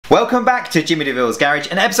Welcome back to Jimmy de Ville's Garage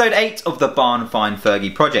and episode 8 of the Barn Find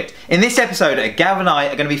Fergie project. In this episode, Gav and I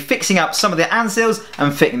are going to be fixing up some of the hand seals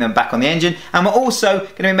and fitting them back on the engine, and we're also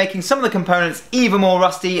going to be making some of the components even more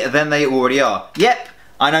rusty than they already are. Yep,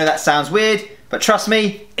 I know that sounds weird, but trust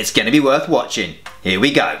me, it's going to be worth watching. Here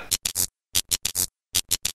we go.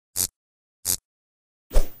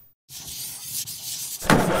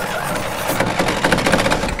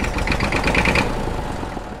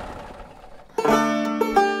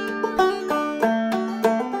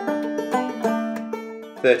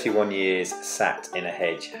 "31 years sat in a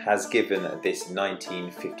hedge has given this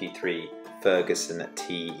 1953 Ferguson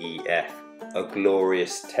TEF a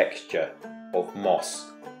glorious texture of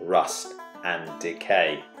moss, rust and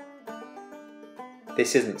decay."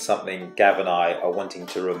 This isn't something Gav and I are wanting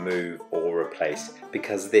to remove or replace,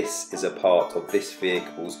 because this is a part of this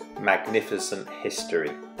vehicle's magnificent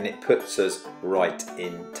history and it puts us right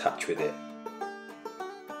in touch with it.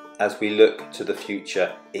 As we look to the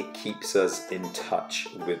future, it keeps us in touch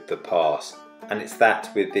with the past, and it's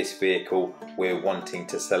that with this vehicle we're wanting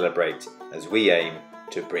to celebrate as we aim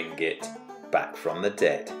to bring it back from the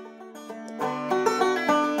dead.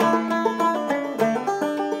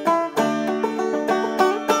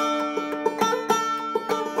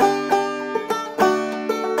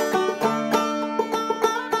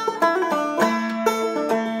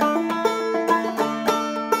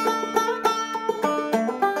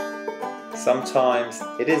 Sometimes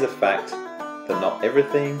it is a fact that not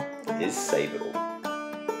everything is savable.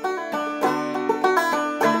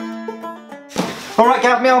 Alright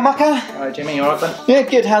Gav, me old mucker. Hi Jimmy, you alright then? Yeah,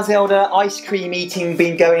 good. How's the old ice cream eating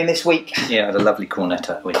been going this week? Yeah, I had a lovely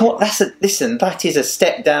cornetto week. Listen, that is a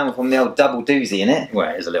step down from the old double doozy, isn't it?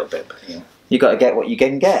 Well, it is a little bit, but yeah. You got to get what you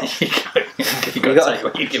can get. you got to take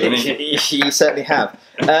what you're given. You certainly have.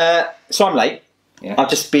 So I'm late. Yeah.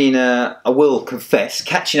 I've just been, I will confess,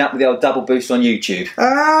 catching up with the old double boost on YouTube.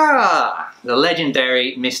 Ah, the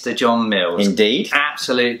legendary Mr. John Mills. Indeed.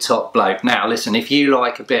 Absolute top bloke. Now listen, if you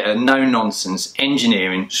like a bit of no-nonsense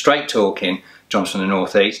engineering, straight talking, John's from the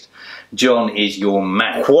northeast, John is your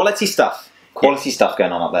man. Quality stuff. Quality stuff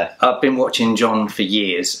going on up there. I've been watching John for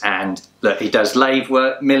years, and look, he does lathe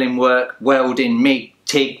work, milling work, welding, MIG,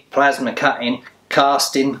 TIG, plasma cutting,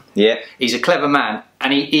 casting. Yeah. He's a clever man,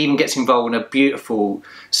 and he even gets involved in a beautiful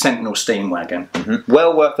Sentinel steam wagon. Mm-hmm.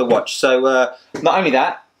 Well worth a watch. So not only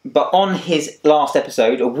that, but on his last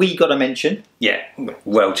episode, we got a mention. Yeah,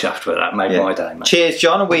 well chuffed with that. Made my day, mate. Cheers,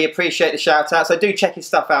 John. We appreciate the shout out. So do check his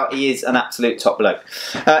stuff out. He is an absolute top bloke.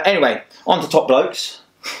 Anyway, on to top blokes.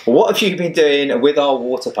 What have you been doing with our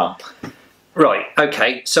water pump? Right,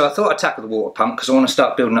 okay, so I thought I'd tackle the water pump because I want to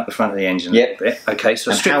start building up the front of the engine a little bit. Okay,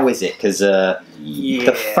 so how is it? Because the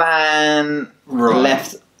fan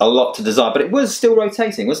left a lot to desire, but it was still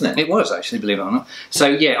rotating, wasn't it? It was actually, believe it or not. So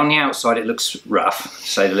yeah, on the outside it looks rough, to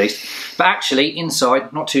say the least. But actually,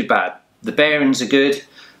 inside, not too bad. The bearings are good.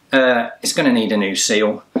 It's going to need a new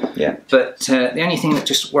seal. Yeah. But the only thing that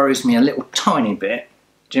just worries me a little tiny bit,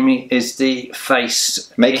 Jimmy, is the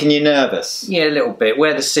face. Making you nervous? Yeah, a little bit.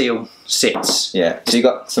 Where the seal sits. Yeah, so you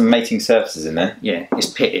got some mating surfaces in there? Yeah, it's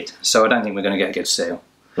pitted, so I don't think we're going to get a good seal.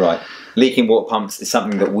 Right. Leaking water pumps is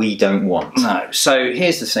something that we don't want. No, so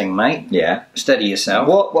here's the thing, mate. Yeah. Steady yourself.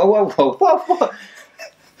 What?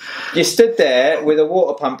 You stood there with a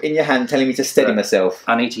water pump in your hand telling me to steady myself.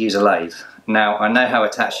 I need to use a lathe. Now, I know how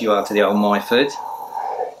attached you are to the old Myford.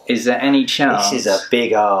 Is there any chance... This is a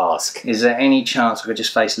big ask. Is there any chance I could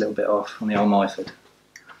just face a little bit off on the old Myford?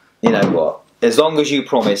 You know what? As long as you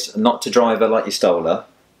promise not to drive her like you stole her,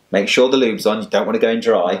 make sure the lube's on, you don't want to go in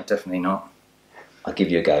dry. Definitely not. I'll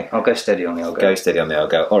give you a go. I'll go steady on the old go. Go steady on the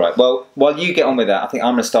old go. Alright, well, while you get on with that, I think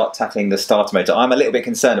I'm going to start tackling the starter motor. I'm a little bit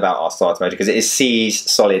concerned about our starter motor because it is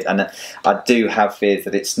CE's solid and I do have fears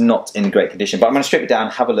that it's not in great condition. But I'm going to strip it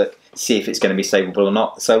down, have a look, see if it's going to be savable or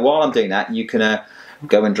not. So while I'm doing that, you can...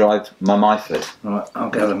 go and drive my Myford. Right, I'll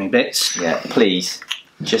go with me bits. Yeah, please.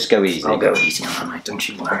 Just go easy. I'll go easy on that, mate, don't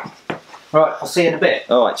you worry. Right, I'll see you in a bit.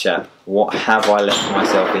 Alright, chap. What have I left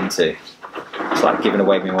myself into? It's like giving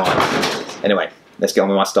away my wife. Anyway, let's get on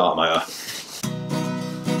with my starter motor.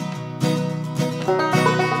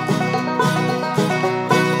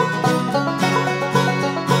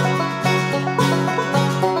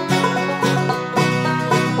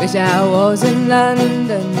 Wish I was in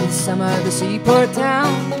London, some other seaport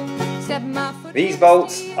town. These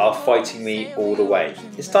bolts are fighting me all the way.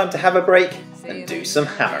 It's time to have a break and do some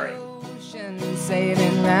hammering.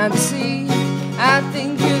 Sailing round the sea. I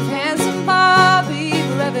think you've had some Bobby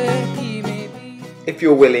forever he may be. If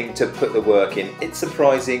you're willing to put the work in, it's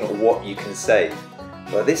surprising what you can save.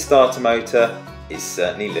 But this starter motor is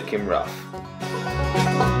certainly looking rough.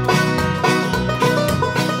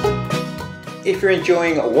 if you're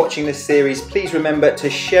enjoying watching this series, please remember to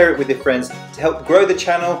share it with your friends to help grow the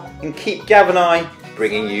channel and keep Gav and I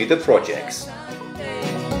bringing you the projects. He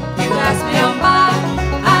passed me on by.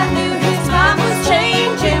 I knew his mind was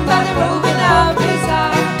changing by the road without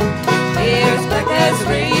desire. Hair as black as a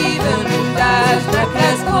raven, eyes black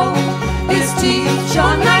as coal. His teeth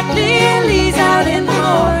shone like lilies out in the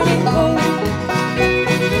morning cold.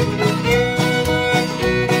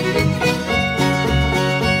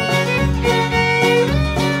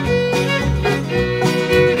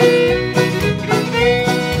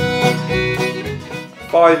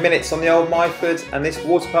 5 minutes on the old Myford and this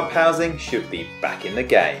water pump housing should be back in the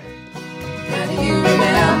game. And you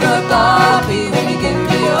remember Bobby when you give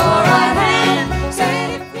me your right hand,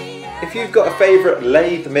 said if you've got a favourite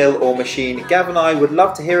lathe, mill or machine, Gav and I would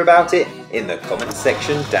love to hear about it in the comments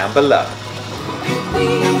section down below.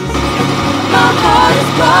 my heart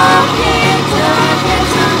is broken till I get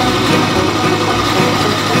some.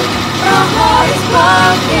 My heart is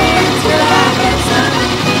broken till I get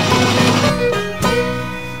some.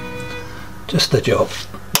 Just the job.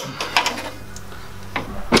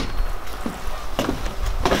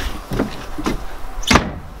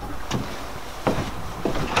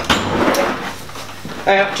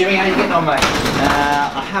 Hey up, Jimmy, how you getting on, mate?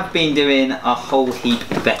 I have been doing a whole heap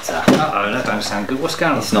better. Uh-oh, that don't sound good. What's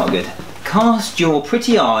going on? It's not good. Cast your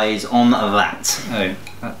pretty eyes on that. Oh,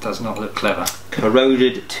 that does not look clever.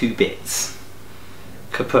 Corroded to bits.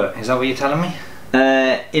 Kaput, is that what you're telling me?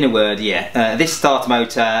 In a word, yeah. This starter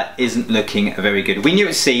motor isn't looking very good. We knew it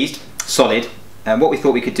was seized, solid, and what we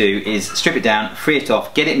thought we could do is strip it down, free it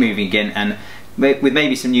off, get it moving again, and with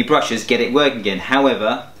maybe some new brushes, get it working again.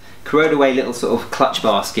 However, corroded away little sort of clutch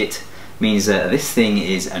basket means this thing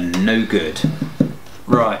is no good.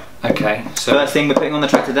 Right, okay. So First thing we're putting on the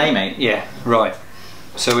track today, mate. yeah, right.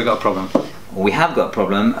 So we've got a problem. Well, we have got a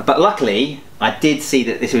problem, but luckily I did see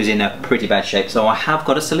that this was in a pretty bad shape, so I have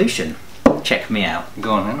got a solution. Check me out.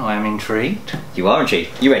 Go on then, I am intrigued. You are intrigued.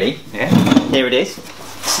 You ready? Yeah. Here it is.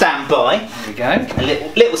 Stand by. Here we go.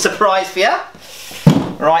 A little surprise for you.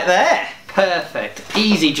 Right there. Perfect.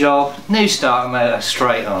 Easy job. New starter motor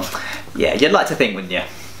straight on. Yeah, you'd like to think, wouldn't you?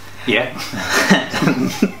 Yeah.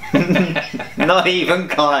 Not even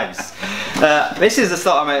close. This is the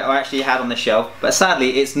starter motor I actually had on the shelf, but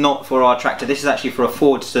sadly it's not for our tractor. This is actually for a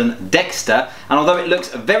Fordson Dexter, and although it looks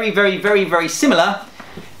very, very, very, very similar,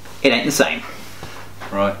 it ain't the same.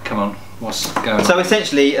 Right, come on. What's going on? So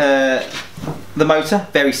essentially, the motor,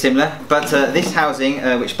 very similar, but this housing,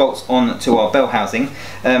 which bolts on to our bell housing,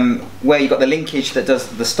 where you've got the linkage that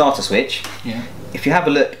does the starter switch, yeah. if you have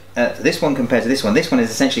a look at this one compared to this one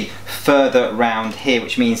is essentially further round here,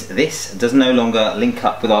 which means this does no longer link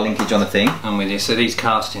up with our linkage on the thing. I'm with you. So these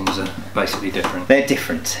castings are basically different. They're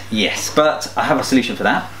different, yes, but I have a solution for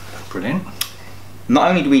that. Brilliant. Not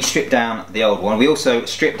only do we strip down the old one, we also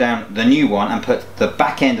strip down the new one and put the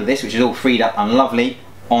back end of this, which is all freed up and lovely,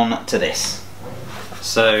 onto this.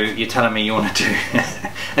 So you're telling me you want to do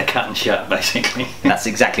a cut and shut, basically? That's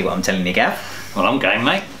exactly what I'm telling you, Gav. Well, I'm game,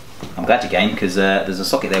 mate. I'm glad you're game, because there's a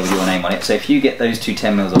socket there with your name on it, so if you get those two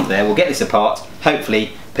 10mm off there, we'll get this apart,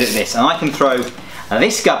 hopefully put it in this, and I can throw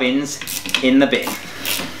this gubbins in the bin.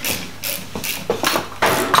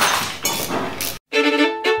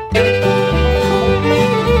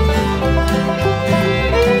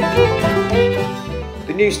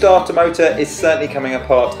 The new starter motor is certainly coming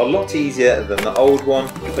apart a lot easier than the old one,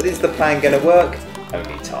 but is the plan going to work?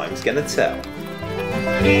 Only time's going to tell.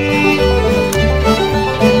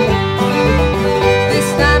 This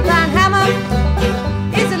 9-pound hammer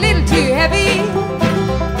is a little too heavy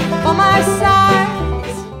for my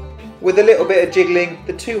size. With a little bit of jiggling,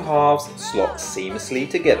 the two halves slot seamlessly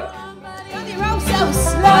together. You roll so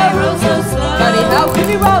slow, buddy, how can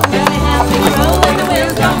you roll? Buddy, how can you roll when the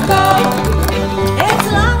wheels don't go? It's a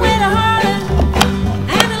long way to Harlan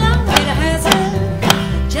and a long way to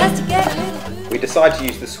Hazard, just to get a little. We decided to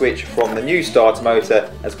use the switch from the new starter motor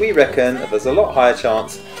as we reckon that there's a lot higher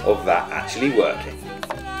chance of that actually working.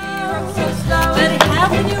 So slow, buddy, how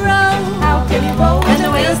can you roll? How can you roll when the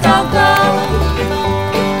wheels don't go?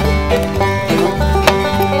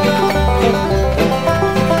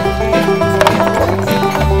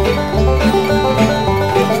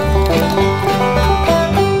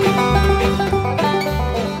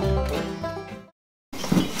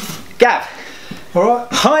 Gav, Alright.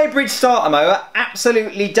 hybrid starter motor,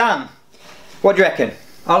 absolutely done. What do you reckon?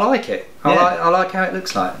 I like it. Yeah. I like how it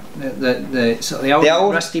looks like. The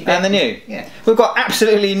old rusty bit. and the new. Yeah. We've got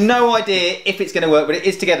absolutely no idea if it's going to work, but it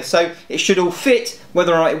is together, so it should all fit.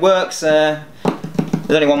 Whether or not it works, there's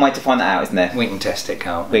only one way to find that out, isn't there? We can test it,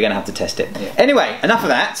 can't we? We're going to have to test it. Yeah. Anyway, enough of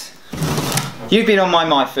that. You've been on my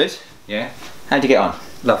Myford. Yeah. How'd you get on?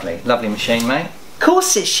 Lovely, lovely machine, mate. Of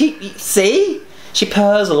course it's she. See, she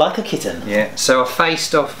purrs like a kitten. Yeah. So I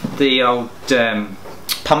faced off the old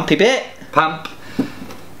Pumpy bit. pump,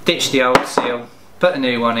 ditched the old seal, put a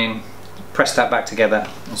new one in, pressed that back together.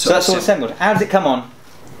 And So that's all assembled. How does it come on?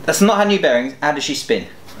 That's not her new bearings. How does she spin?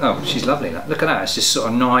 Oh, she's lovely. Look at that. It's just sort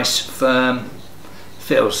of nice, firm.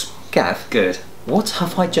 Feels Gav, good. what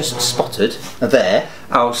have I just spotted there?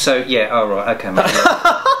 Oh, so yeah. Oh right. Okay, mate.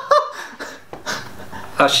 Yeah.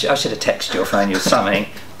 I should have texted you or phoned you or something,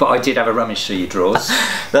 but I did have a rummage through your drawers.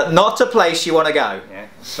 That's not a place you want to go. Yeah.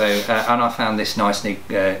 So and I found this nice new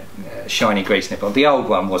shiny grease nipple. The old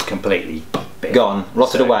one was completely big. Gone,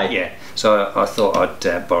 rotted So, away. Yeah. So I thought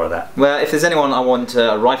I'd borrow that. Well, if there's anyone I want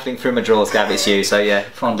rifling through my drawers, Gav, it's you. So yeah,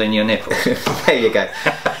 Fondling your nipple. there you go.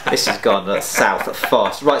 This has gone south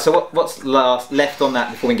fast. Right. So what's left on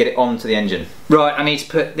that before we get it onto the engine? Right. I need to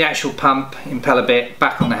put the actual pump, impeller bit,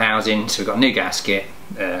 back on the housing. So we've got a new gasket,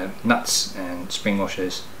 nuts and spring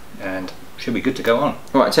washers, and should be good to go on.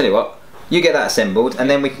 Right. I tell you what. You get that assembled, and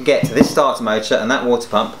then we can get to this starter motor and that water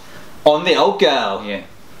pump on the old girl. Yeah.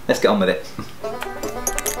 Let's get on with it.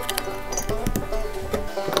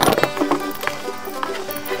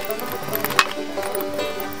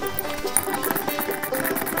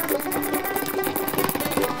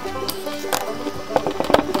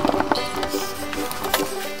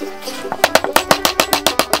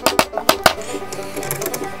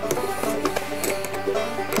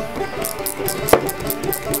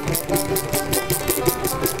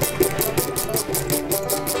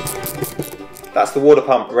 That's the water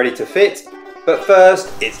pump ready to fit, but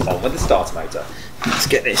first it's on with the starter motor. Let's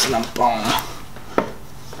get this lump on.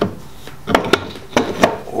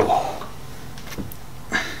 Oh.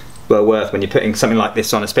 Well worth when you're putting something like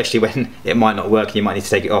this on, especially when it might not work and you might need to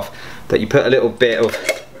take it off, that you put a little bit of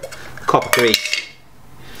copper grease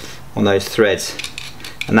on those threads,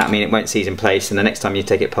 and that means it won't seize in place, and the next time you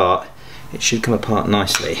take it apart it should come apart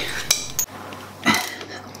nicely.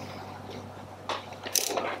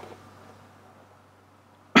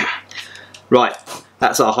 Right,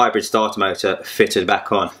 that's our hybrid starter motor fitted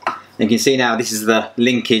back on. You can see now this is the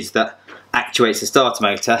linkage that actuates the starter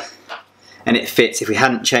motor, and it fits. If we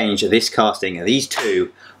hadn't changed this casting, these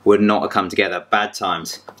two would not have come together. Bad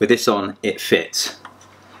times. With this on, it fits.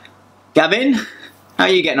 Gavin, how are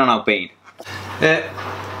you getting on, old bean?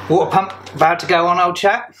 Water pump about to go on, old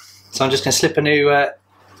chap. So I'm just going to slip a new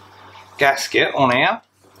gasket on here,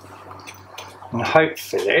 and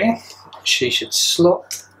hopefully she should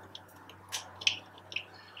slot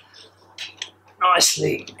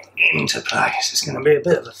nicely into place. It's going to be a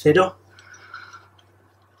bit of a fiddle,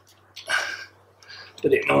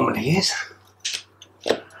 but it normally is.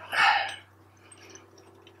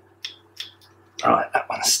 Right, that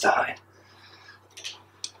one's started.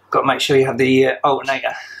 Got to make sure you have the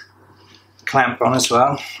alternator clamp on as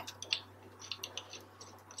well.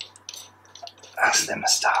 That's them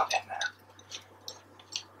started now.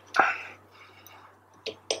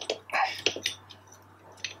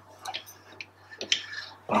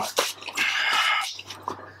 Right.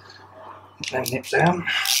 Then nip down.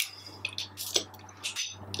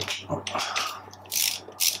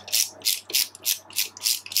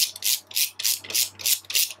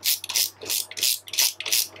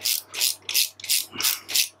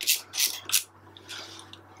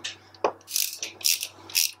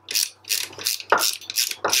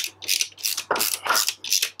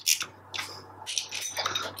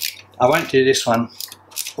 I won't do this one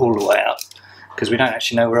all the way up because we don't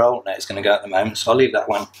actually know where our alternator is going to go at the moment, so I'll leave that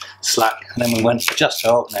one slack, and then when we adjust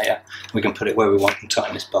our alternator we can put it where we want and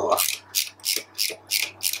tighten this bolt up.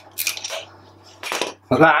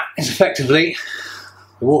 But that is effectively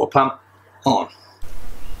the water pump on.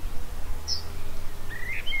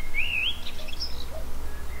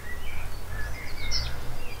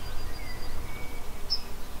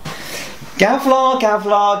 Gavlar,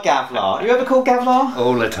 Gavlar, Gavlar. You ever called Gavlar?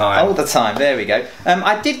 All the time. All the time, there we go.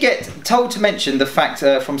 I did get told to mention the fact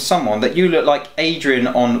from someone that you look like Adrian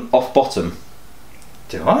on Off Bottom.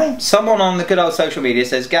 Do I? Someone on the good old social media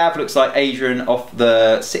says Gav looks like Adrian off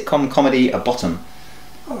the sitcom comedy A Bottom.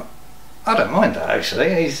 Oh, I don't mind that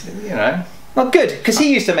actually. He's, you know. Well, good, because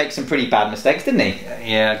he used to make some pretty bad mistakes, didn't he?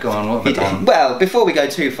 Yeah, go on, what have I done? Well, before we go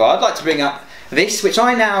too far, I'd like to bring up this, which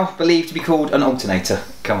I now believe to be called an alternator.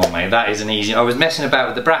 Come on, mate, that isn't easy. I was messing about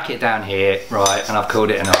with the bracket down here, right, and I've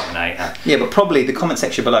called it an alternator. Yeah, but probably the comment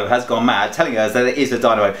section below has gone mad, telling us that it is a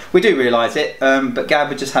dynamo. We do realise it, but Gav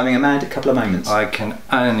was just having a mad couple of moments. I can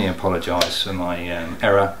only apologise for my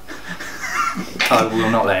error. I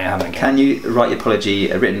will not let it happen again. Can you write your apology,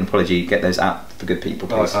 a written apology, get those out for good people,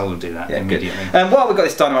 please? I will do that immediately. While we've got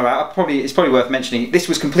this dynamo out, it's probably worth mentioning, this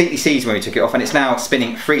was completely seized when we took it off and it's now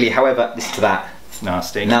spinning freely. However, listen to that.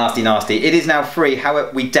 Nasty. Nasty, nasty. It is now free.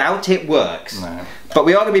 However, we doubt it works. No. But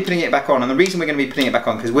we are going to be putting it back on, and the reason we're going to be putting it back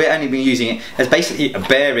on because we're only been using it as basically a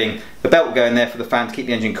bearing. The belt will go in there for the fan to keep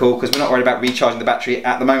the engine cool because we're not worried about recharging the battery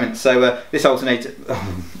at the moment. So this alternator,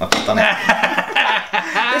 I've done it.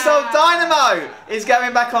 This old dynamo is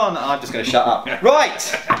going back on. I'm just going to shut up. Right,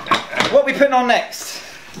 what are we putting on next?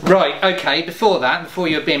 Right, okay, before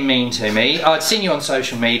you're being mean to me, I'd seen you on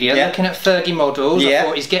social media looking at Fergie models. I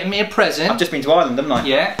thought he's getting me a present. I've just been to Ireland, haven't I?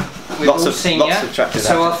 Yeah. We've lots all of seen tractors.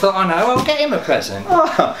 So I thought, I know, I'll get him a present. Oh,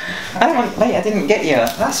 hang on, mate, I didn't get you.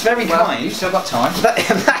 That's very kind. You've still got time.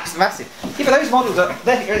 That's massive. Yeah, but those models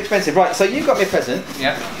they're expensive. Right, so you got me a present.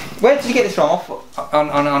 Yeah. Where did you get this from?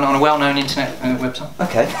 On a well-known internet website.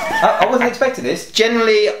 Okay. I wasn't expecting this.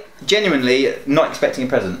 Genuinely not expecting a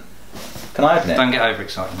present. Can I open it? Don't get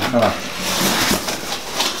overexcited. Alright.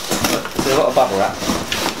 There's a lot of bubble wrap.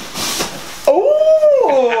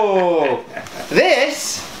 Oh!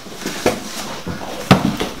 This!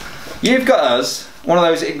 You've got us one of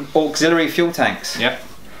those auxiliary fuel tanks. Yep.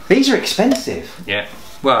 These are expensive. Yeah.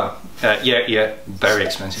 Well, yeah, very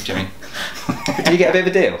expensive, Jimmy. Did you get a bit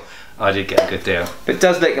of a deal? I did get a good deal. But it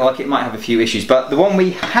does look like it might have a few issues. But the one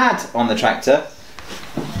we had on the tractor,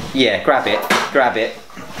 yeah, grab it.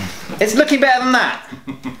 It's looking better than that.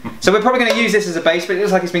 So we're probably going to use this as a base, but it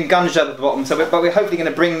looks like it's been gunged up at the bottom. But we're hopefully going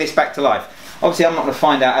to bring this back to life. Obviously, I'm not going to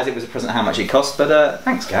find out as it was a present how much it cost, but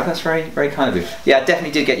thanks, Gav. That's very, very kind of you. Yeah, I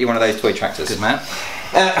definitely did get you one of those toy tractors. Good man.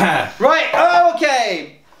 Right.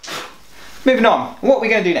 Okay. Moving on. What are we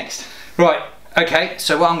going to do next? Right. Okay.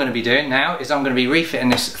 So what I'm going to be doing now is I'm going to be refitting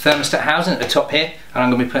this thermostat housing at the top here, and I'm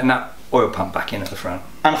going to be putting that oil pump back in at the front.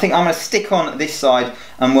 And I think I'm going to stick on this side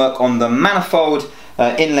and work on the manifold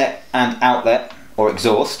inlet and outlet or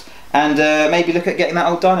exhaust, and maybe look at getting that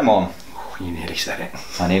old dynamo on. You nearly said it.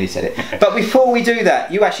 I nearly said it. But before we do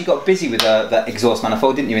that, you actually got busy with that exhaust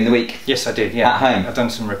manifold, didn't you, in the week? Yes, I did, yeah. At home. I've done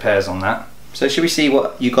some repairs on that. So should we see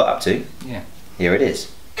what you got up to? Yeah. Here it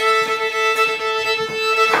is.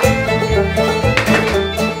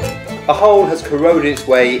 A hole has corroded its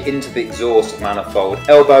way into the exhaust manifold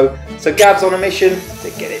elbow, so Gav's on a mission to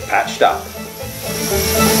get it patched up.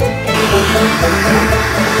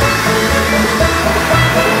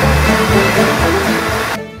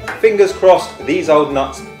 Fingers crossed these old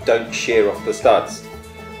nuts don't shear off the studs.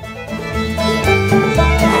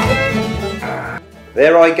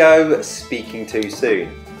 There I go, speaking too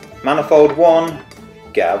soon. Manifold 1,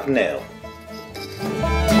 Gav 0.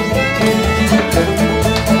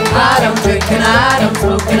 I don't drink and I don't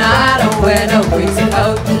smoke and I don't wear no greasy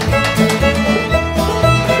coat.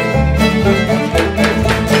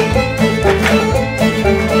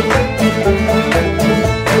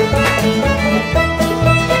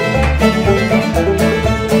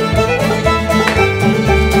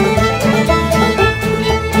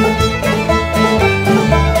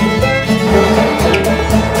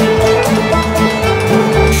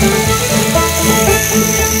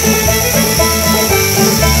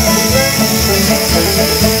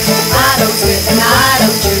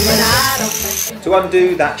 To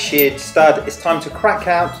undo that sheared stud, it's time to crack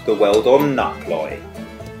out the weld-on nut ploy.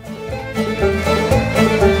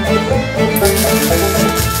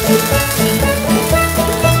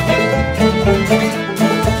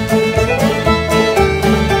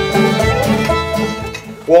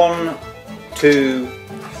 One, two,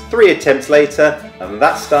 3 attempts later, and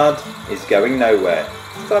that stud is going nowhere.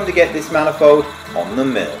 Time to get this manifold on the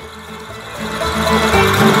mill.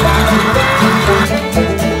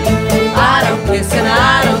 I don't kiss and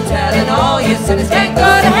I don't tell, and all you sinners can't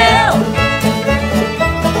go to hell.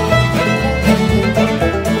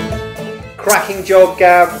 Cracking job,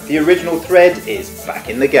 Gav. The original thread is back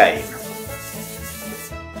in the game.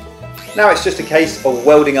 Now it's just a case of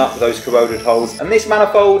welding up those corroded holes, and this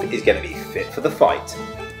manifold is going to be fit for the fight.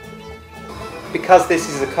 Because this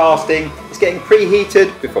is a casting, it's getting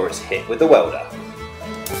preheated before it's hit with the welder.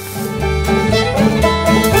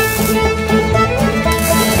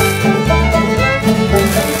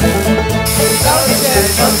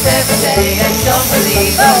 Every day and don't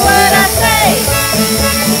believe a word I say.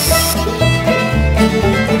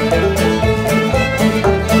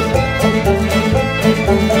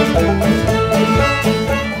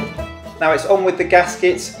 Now it's on with the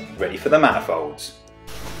gaskets, ready for the manifolds.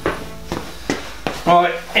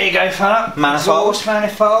 Right, here you go, fella. Manifold. Exhaust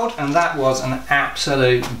manifold, and that was an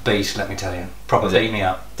absolute beast, let me tell you. Proper beat me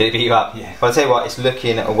up. Did it beat you up? Yeah. Well, I'll tell you what, it's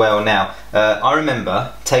looking well now. I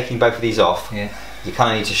remember taking both of these off. Yeah. You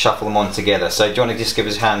kind of need to shuffle them on together. So do you want to just give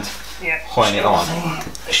us a hand holding it on?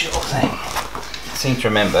 Sure thing. I seem to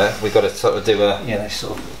remember we've got to sort of do a... Yeah, they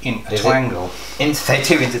sort of intertwangle. They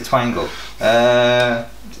do intertwangle.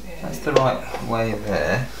 That's the right way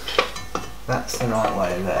there. That's the right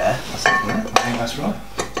way there. That's it, isn't it? I think that's right.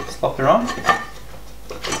 Slop her on.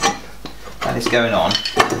 That is going on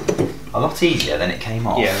a lot easier than it came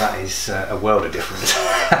off. Yeah, that is a world of difference.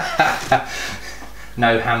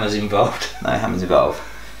 No hammers involved. No hammers involved.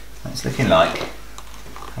 It's looking like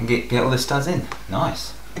I can get all the studs in.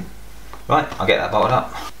 Nice. Right, I'll get that bolted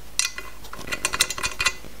up.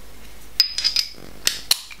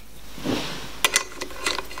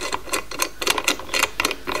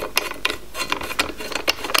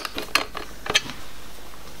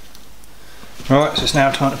 Right, so it's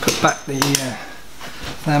now time to put back the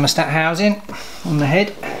thermostat housing on the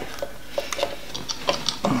head.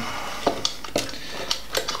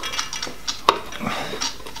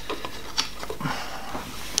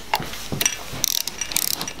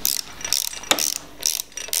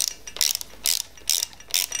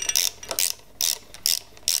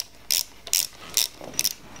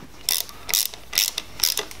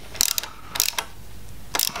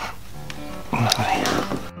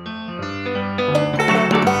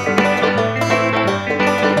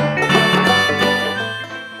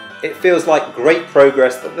 It feels like great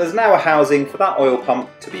progress that there's now a housing for that oil pump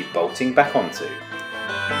to be bolting back onto.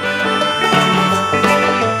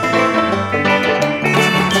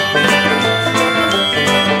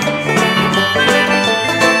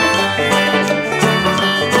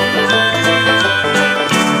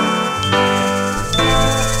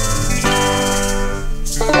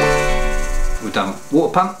 We've done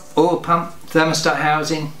water pump, oil pump, thermostat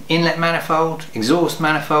housing, inlet manifold, exhaust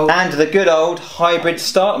manifold, And the good old hybrid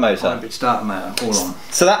starter motor. hybrid starter motor, all on.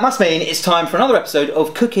 So that must mean it's time for another episode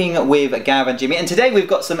of Cooking with Gav and Jimmy, and today we've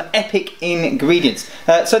got some epic ingredients.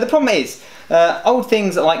 So the problem is, old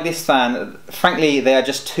things like this fan, frankly, they are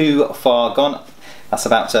just too far gone. That's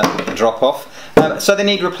about to drop off. So they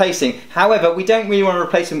need replacing. However, we don't really want to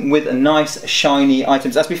replace them with nice shiny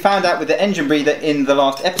items, as we found out with the engine breather in the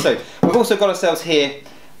last episode. We've also got ourselves here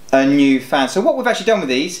a new fan. So what we've actually done with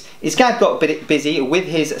these is Gav got a bit busy with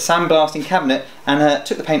his sandblasting cabinet and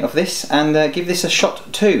took the paint off this and give this a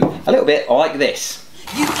shot too. A little bit like this.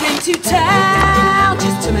 You came to town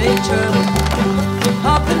just to make trouble,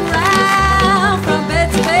 hopping round from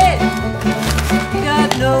bed to bed. You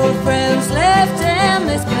got no friends left in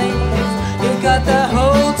this place. You got the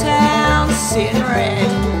whole town sitting red.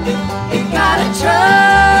 You got a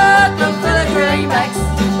truck full of greenbacks.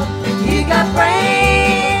 You got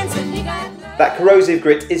brains and you got... That corrosive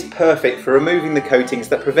grit is perfect for removing the coatings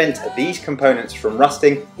that prevent these components from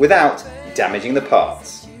rusting without damaging the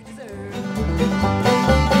parts.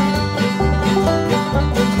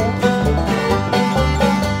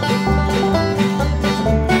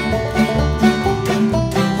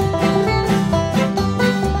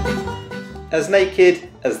 As naked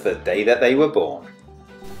as the day that they were born.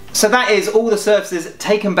 So that is all the surfaces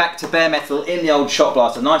taken back to bare metal in the old shot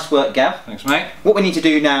blaster. Nice work, Gav. Thanks, mate. What we need to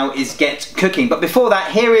do now is get cooking. But before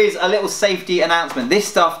that, here is a little safety announcement. This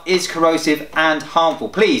stuff is corrosive and harmful.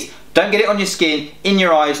 Please don't get it on your skin, in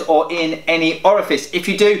your eyes, or in any orifice. If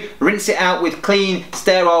you do, rinse it out with clean,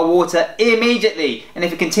 sterile water immediately. And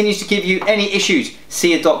if it continues to give you any issues,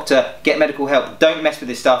 see a doctor, get medical help. Don't mess with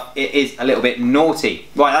this stuff. It is a little bit naughty.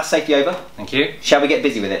 Right, that's safety over. Thank you. Shall we get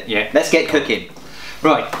busy with it? Yeah. Let's get cooking.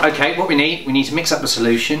 Right, okay, what we need to mix up the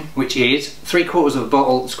solution, which is 3/4 of a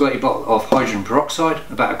bottle, squirty bottle of hydrogen peroxide,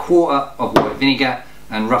 about 1/4 of white vinegar,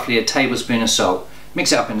 and roughly a tablespoon of salt.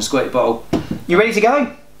 Mix it up in a squirty bottle. You ready to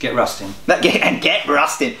go? Get rusting. Get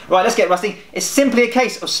rusting. Right, let's get rusting. It's simply a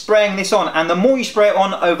case of spraying this on, and the more you spray it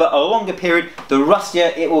on over a longer period, the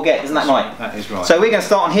rustier it will get. Isn't that right? That is right. So we're going to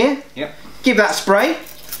start on here. Yep. Give that a spray,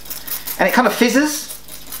 and it kind of fizzes,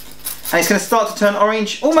 and it's going to start to turn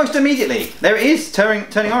orange almost immediately. There it is,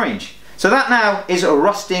 turning orange. So that now is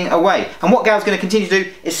rusting away. And what Gav's going to continue to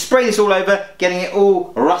do is spray this all over, getting it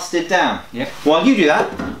all rusted down. Yep. While you do that,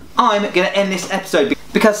 I'm going to end this episode,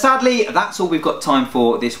 because sadly that's all we've got time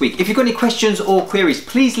for this week. If you've got any questions or queries,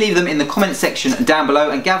 please leave them in the comment section down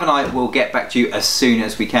below, and Gav and I will get back to you as soon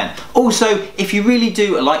as we can. Also, if you really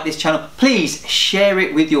do like this channel, please share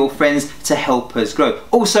it with your friends to help us grow.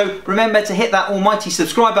 Also, remember to hit that almighty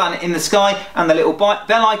subscribe button in the sky and the little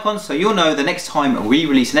bell icon so you'll know the next time we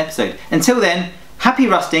release an episode. Until then, happy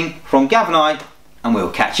rusting from Gav and I, and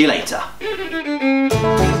we'll catch you later.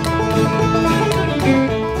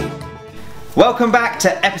 Welcome back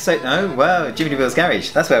to episode, Jimmy de Ville's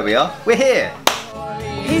Garage. That's where we are. We're here.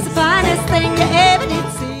 He's the finest thing you ever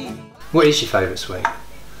did see. What is your favourite sweet?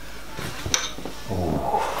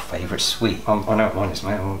 Oh, favourite sweet. I know what mine is,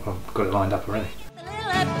 mate. I've got it lined up already. The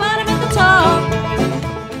little bottom at the top.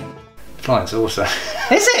 Mine's also.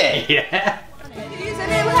 Is it? Yeah. He's a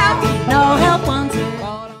little help, no help wanted.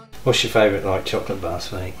 What's your favourite like chocolate bar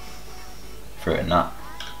sweet? Fruit and nut.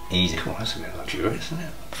 Easy. Cool, that's a bit luxurious, isn't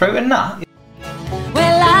it? Fruit and nut?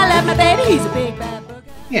 Well, I love my baby, he's a big bad booger.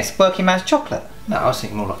 Yes, working man's chocolate. No, I was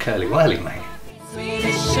thinking more like curly whirly, mate. Sweet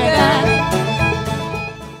as sugar.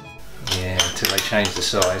 Yeah, until they change the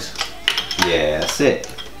size. Yeah, that's it.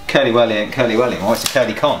 Curly whirly ain't curly whirly. What's a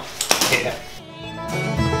curly con? Yeah.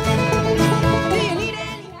 Do you need any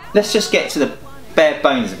help? Let's just get to the bare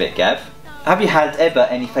bones of it, Gav. Have you had ever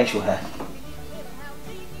any facial hair?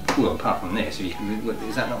 Well, apart from this,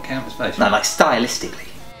 does that not count as facial? No, like stylistically.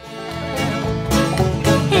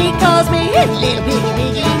 He calls me his little piggy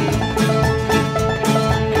piggy.